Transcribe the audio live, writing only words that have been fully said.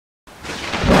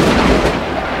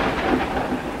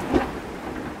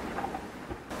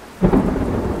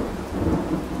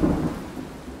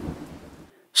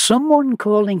Someone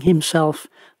calling himself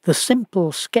the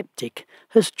Simple Skeptic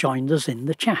has joined us in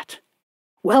the chat.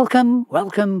 Welcome,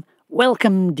 welcome,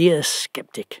 welcome, dear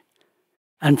Skeptic.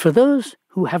 And for those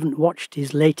who haven't watched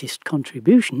his latest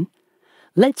contribution,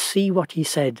 let's see what he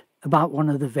said about one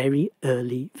of the very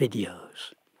early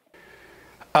videos.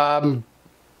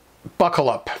 Buckle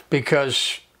up,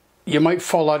 because you might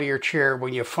fall out of your chair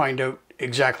when you find out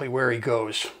exactly where he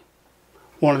goes.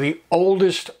 One of the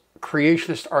oldest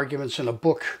creationist arguments in a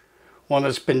book, one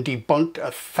that's been debunked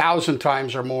 1,000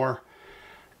 times or more,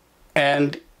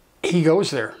 and he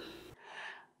goes there.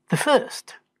 The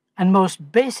first and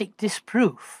most basic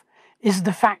disproof is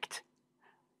the fact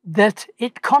that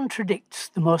it contradicts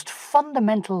the most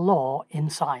fundamental law in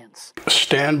science.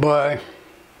 Stand by.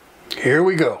 Here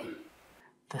we go.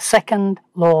 The second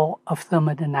law of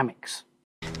thermodynamics.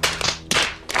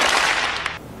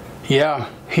 Yeah,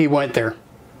 he went there.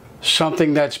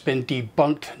 Something that's been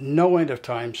debunked no end of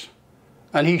times,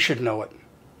 and he should know it.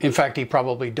 In fact, he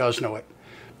probably does know it.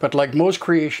 But like most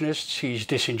creationists, he's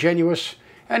disingenuous,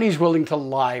 and he's willing to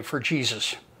lie for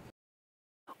Jesus.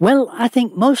 Well, I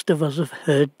think most of us have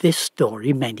heard this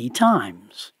story many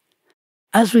times.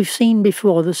 As we've seen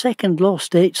before, the second law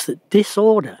states that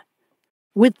disorder,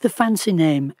 with the fancy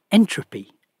name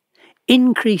entropy,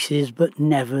 increases but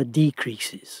never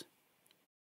decreases.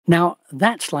 Now,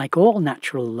 that's like all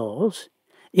natural laws.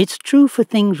 It's true for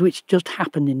things which just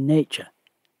happen in nature.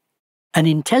 An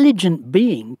intelligent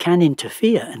being can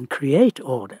interfere and create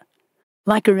order,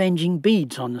 like arranging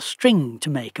beads on a string to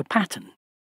make a pattern.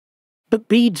 But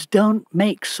beads don't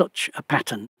make such a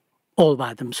pattern all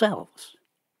by themselves.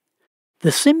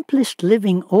 The simplest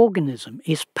living organism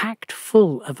is packed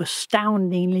full of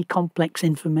astoundingly complex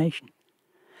information.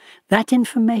 That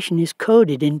information is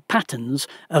coded in patterns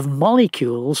of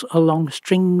molecules along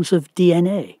strings of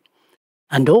DNA.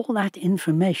 And all that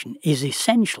information is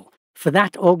essential for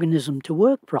that organism to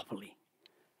work properly.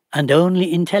 And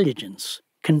only intelligence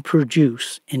can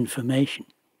produce information.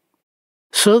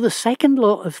 So the second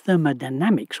law of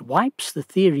thermodynamics wipes the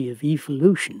theory of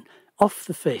evolution off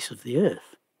the face of the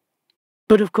earth.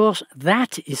 But of course,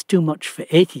 that is too much for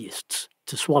atheists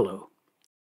to swallow.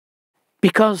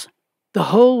 Because the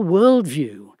whole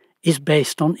worldview is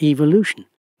based on evolution,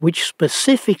 which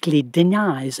specifically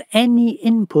denies any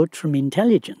input from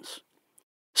intelligence.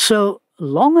 So,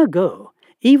 long ago,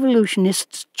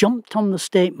 evolutionists jumped on the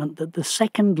statement that the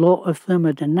second law of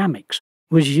thermodynamics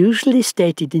was usually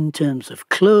stated in terms of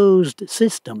closed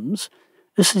systems,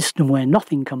 a system where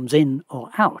nothing comes in or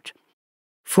out,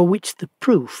 for which the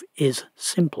proof is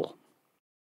simple.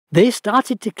 They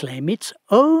started to claim it's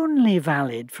only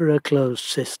valid for a closed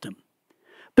system,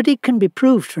 but it can be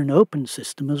proved for an open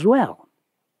system as well.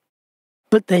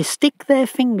 But they stick their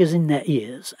fingers in their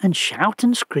ears and shout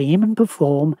and scream and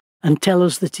perform and tell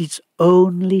us that it's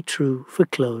only true for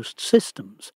closed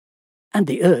systems. And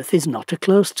the Earth is not a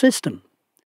closed system.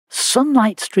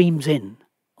 Sunlight streams in,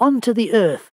 onto the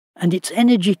Earth, and its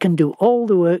energy can do all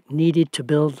the work needed to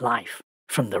build life,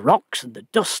 from the rocks and the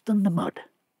dust and the mud.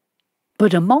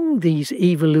 But among these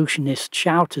evolutionist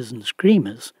shouters and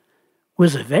screamers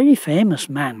was a very famous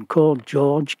man called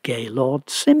George Gaylord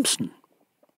Simpson.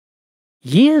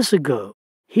 Years ago,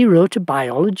 he wrote a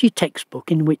biology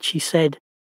textbook in which he said,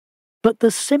 "But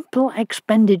the simple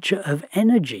expenditure of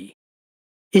energy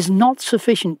is not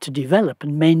sufficient to develop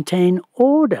and maintain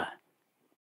order.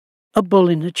 A bull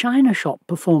in a china shop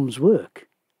performs work,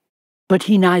 but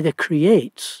he neither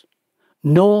creates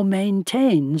nor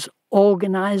maintains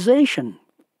organization.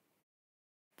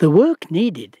 The work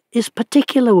needed is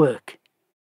particular work.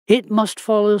 It must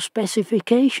follow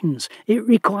specifications. It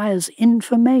requires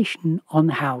information on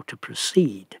how to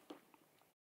proceed."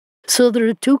 So there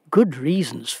are two good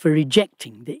reasons for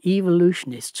rejecting the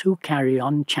evolutionists who carry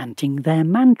on chanting their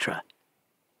mantra.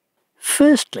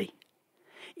 Firstly,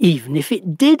 even if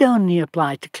it did only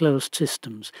apply to closed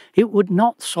systems, it would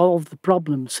not solve the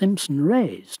problem Simpson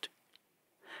raised.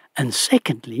 And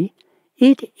secondly,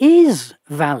 it is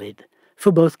valid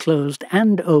for both closed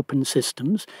and open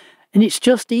systems, and it's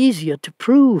just easier to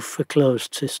prove for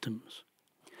closed systems.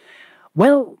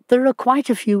 Well, there are quite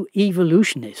a few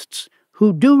evolutionists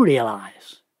who do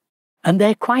realise, and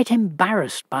they're quite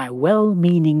embarrassed by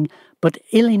well-meaning but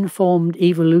ill-informed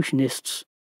evolutionists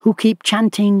who keep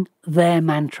chanting their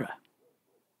mantra.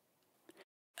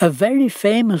 A very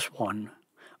famous one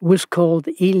was called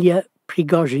Ilya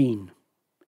Prigogine.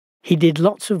 He did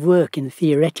lots of work in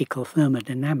theoretical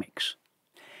thermodynamics.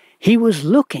 He was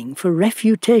looking for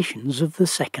refutations of the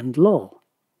second law.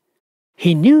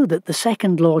 He knew that the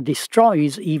second law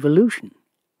destroys evolution,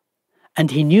 and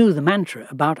he knew the mantra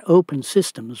about open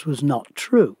systems was not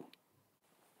true.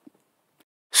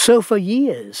 So for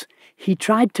years, he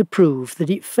tried to prove that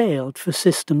it failed for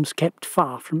systems kept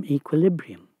far from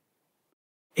equilibrium.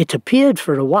 It appeared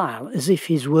for a while as if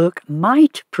his work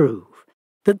might prove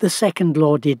that the second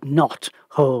law did not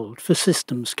hold for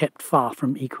systems kept far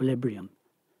from equilibrium.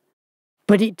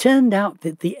 But it turned out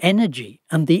that the energy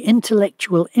and the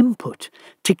intellectual input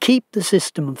to keep the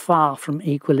system far from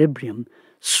equilibrium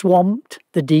swamped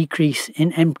the decrease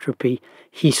in entropy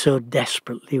he so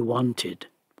desperately wanted.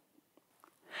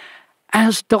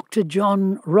 As Dr.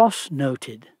 John Ross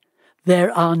noted,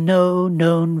 there are no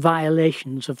known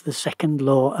violations of the second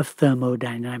law of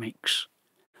thermodynamics.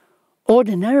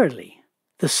 Ordinarily,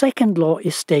 the second law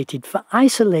is stated for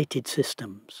isolated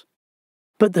systems,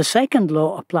 but the second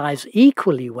law applies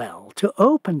equally well to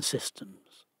open systems.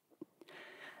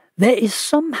 There is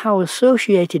somehow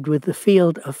associated with the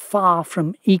field of far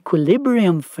from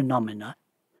equilibrium phenomena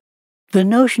the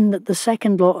notion that the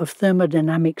second law of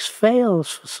thermodynamics fails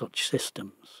for such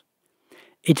systems.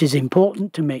 It is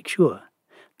important to make sure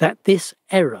that this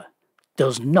error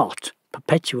does not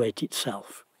perpetuate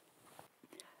itself.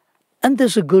 And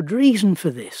there's a good reason for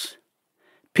this.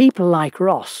 People like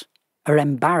Ross are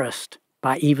embarrassed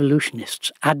by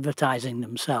evolutionists advertising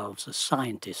themselves as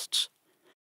scientists,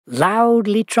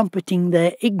 loudly trumpeting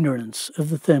their ignorance of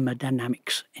the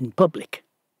thermodynamics in public.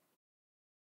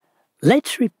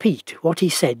 Let's repeat what he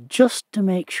said just to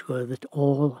make sure that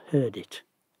all heard it.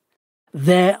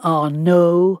 There are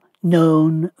no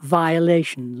known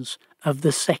violations of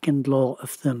the second law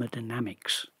of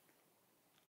thermodynamics.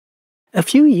 A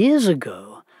few years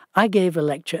ago, I gave a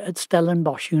lecture at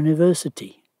Stellenbosch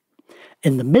University.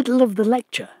 In the middle of the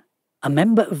lecture, a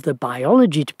member of the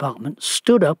biology department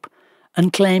stood up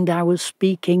and claimed I was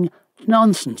speaking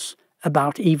nonsense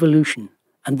about evolution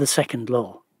and the second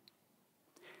law.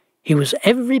 He was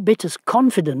every bit as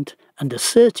confident and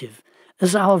assertive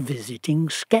as our visiting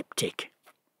skeptic.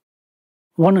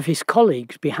 One of his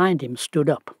colleagues behind him stood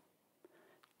up,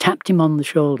 tapped him on the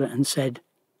shoulder and said,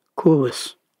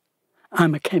 "Quoas,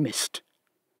 I'm a chemist.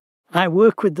 I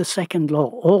work with the second law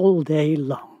all day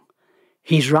long.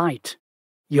 He's right.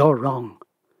 You're wrong.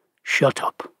 Shut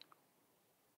up."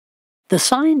 The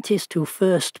scientist who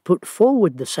first put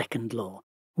forward the second law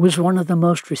was one of the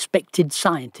most respected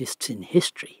scientists in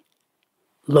history,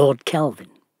 Lord Kelvin.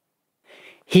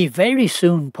 He very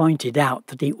soon pointed out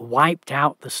that it wiped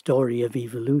out the story of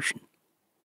evolution.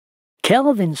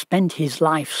 Kelvin spent his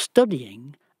life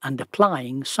studying and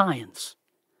applying science,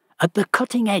 at the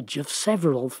cutting edge of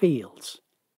several fields.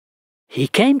 He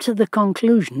came to the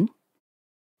conclusion,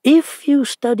 if you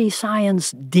study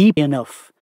science deep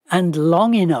enough and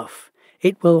long enough,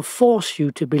 it will force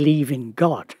you to believe in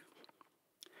God.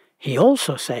 He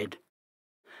also said,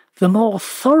 the more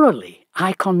thoroughly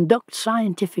I conduct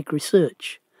scientific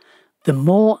research, the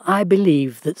more I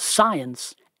believe that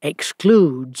science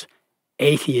excludes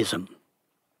atheism.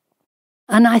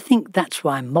 And I think that's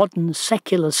why modern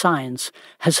secular science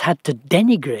has had to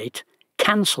denigrate,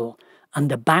 cancel,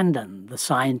 and abandon the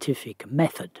scientific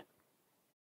method.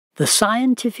 The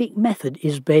scientific method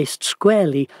is based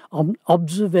squarely on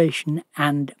observation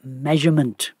and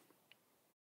measurement.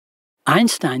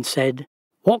 Einstein said,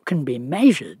 what can be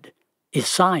measured is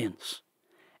science.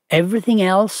 Everything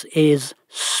else is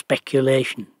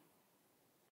speculation.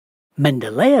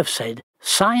 Mendeleev said,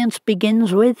 science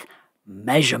begins with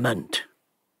measurement.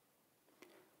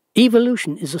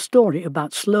 Evolution is a story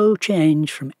about slow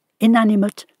change from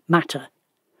inanimate matter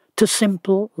to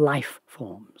simple life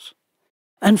forms,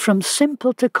 and from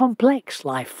simple to complex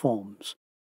life forms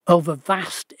over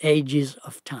vast ages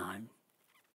of time.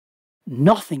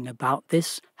 Nothing about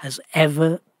this has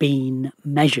ever been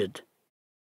measured.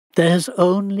 There has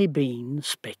only been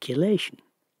speculation.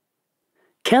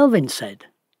 Kelvin said,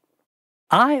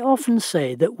 I often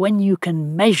say that when you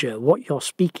can measure what you're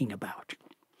speaking about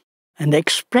and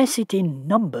express it in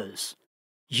numbers,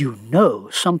 you know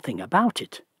something about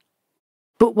it.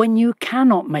 But when you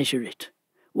cannot measure it,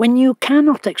 when you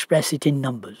cannot express it in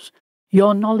numbers,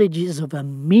 your knowledge is of a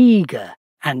meagre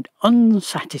and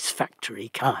unsatisfactory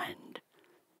kind.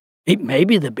 It may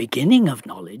be the beginning of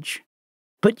knowledge,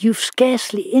 but you've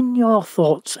scarcely in your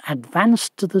thoughts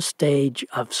advanced to the stage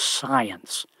of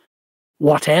science,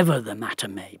 whatever the matter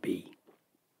may be.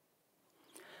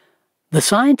 The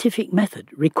scientific method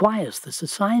requires that the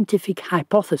scientific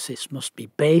hypothesis must be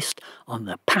based on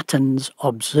the patterns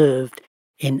observed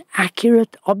in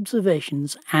accurate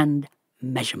observations and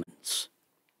measurements.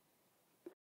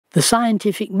 The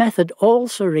scientific method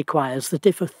also requires that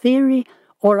if a theory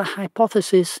or a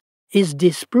hypothesis is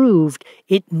disproved,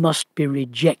 it must be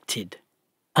rejected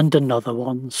and another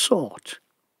one sought.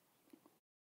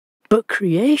 But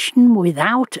creation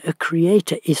without a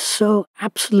creator is so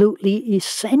absolutely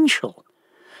essential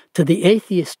to the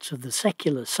atheists of the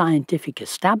secular scientific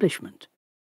establishment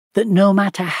that no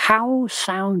matter how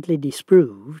soundly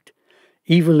disproved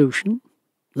evolution,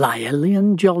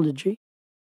 Lyellian geology,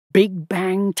 Big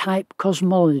Bang type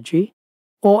cosmology,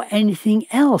 or anything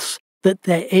else that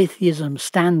their atheism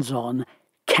stands on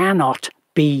cannot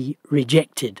be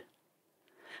rejected.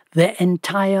 Their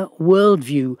entire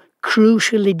worldview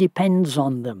crucially depends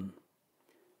on them.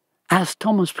 As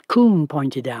Thomas Kuhn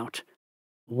pointed out,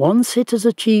 once it has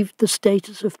achieved the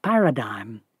status of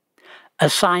paradigm, a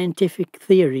scientific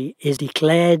theory is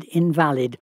declared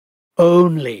invalid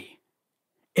only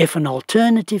if an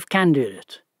alternative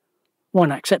candidate,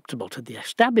 one acceptable to the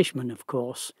establishment of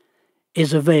course,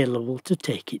 is available to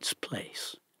take its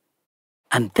place.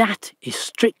 And that is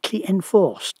strictly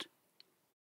enforced.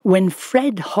 When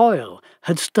Fred Hoyle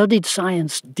had studied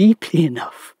science deeply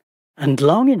enough and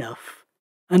long enough,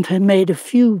 and had made a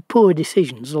few poor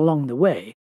decisions along the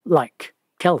way, like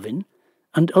Kelvin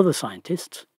and other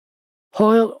scientists,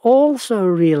 Hoyle also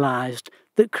realized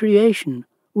that creation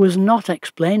was not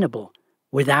explainable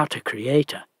without a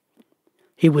creator.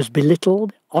 He was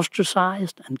belittled,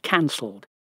 ostracized, and cancelled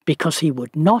because he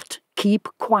would not keep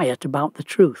quiet about the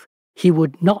truth. He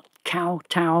would not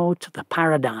kowtow to the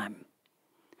paradigm.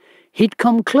 He'd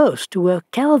come close to where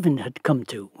Kelvin had come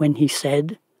to when he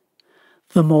said,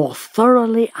 "The more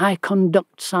thoroughly I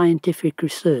conduct scientific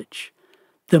research,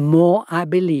 the more I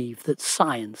believe that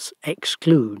science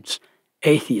excludes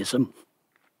atheism."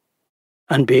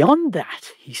 And beyond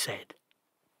that, he said,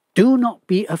 do not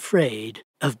be afraid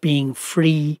of being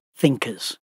free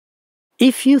thinkers.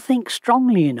 If you think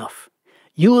strongly enough,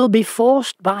 you will be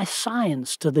forced by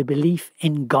science to the belief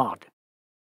in God,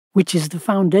 which is the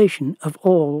foundation of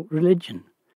all religion.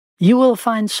 You will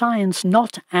find science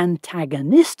not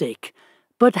antagonistic,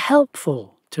 but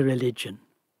helpful to religion.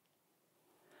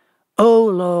 O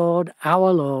Lord,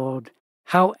 our Lord,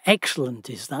 how excellent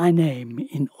is thy name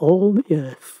in all the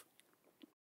earth.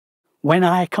 When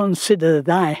I consider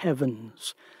thy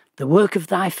heavens, the work of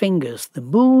thy fingers, the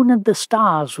moon and the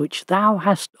stars which thou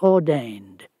hast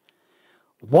ordained,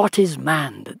 what is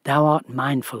man that thou art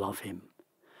mindful of him,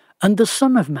 and the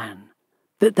Son of Man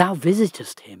that thou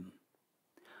visitest him?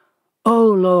 O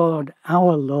Lord,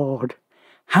 our Lord,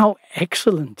 how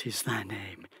excellent is thy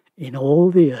name in all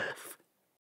the earth.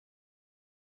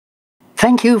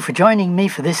 Thank you for joining me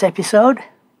for this episode.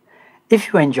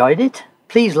 If you enjoyed it,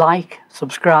 please like,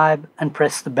 subscribe, and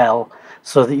press the bell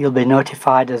so that you'll be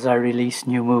notified as I release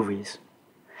new movies.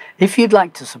 If you'd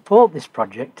like to support this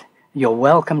project, you're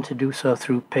welcome to do so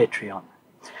through Patreon.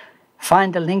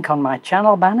 Find a link on my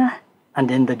channel banner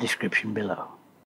and in the description below.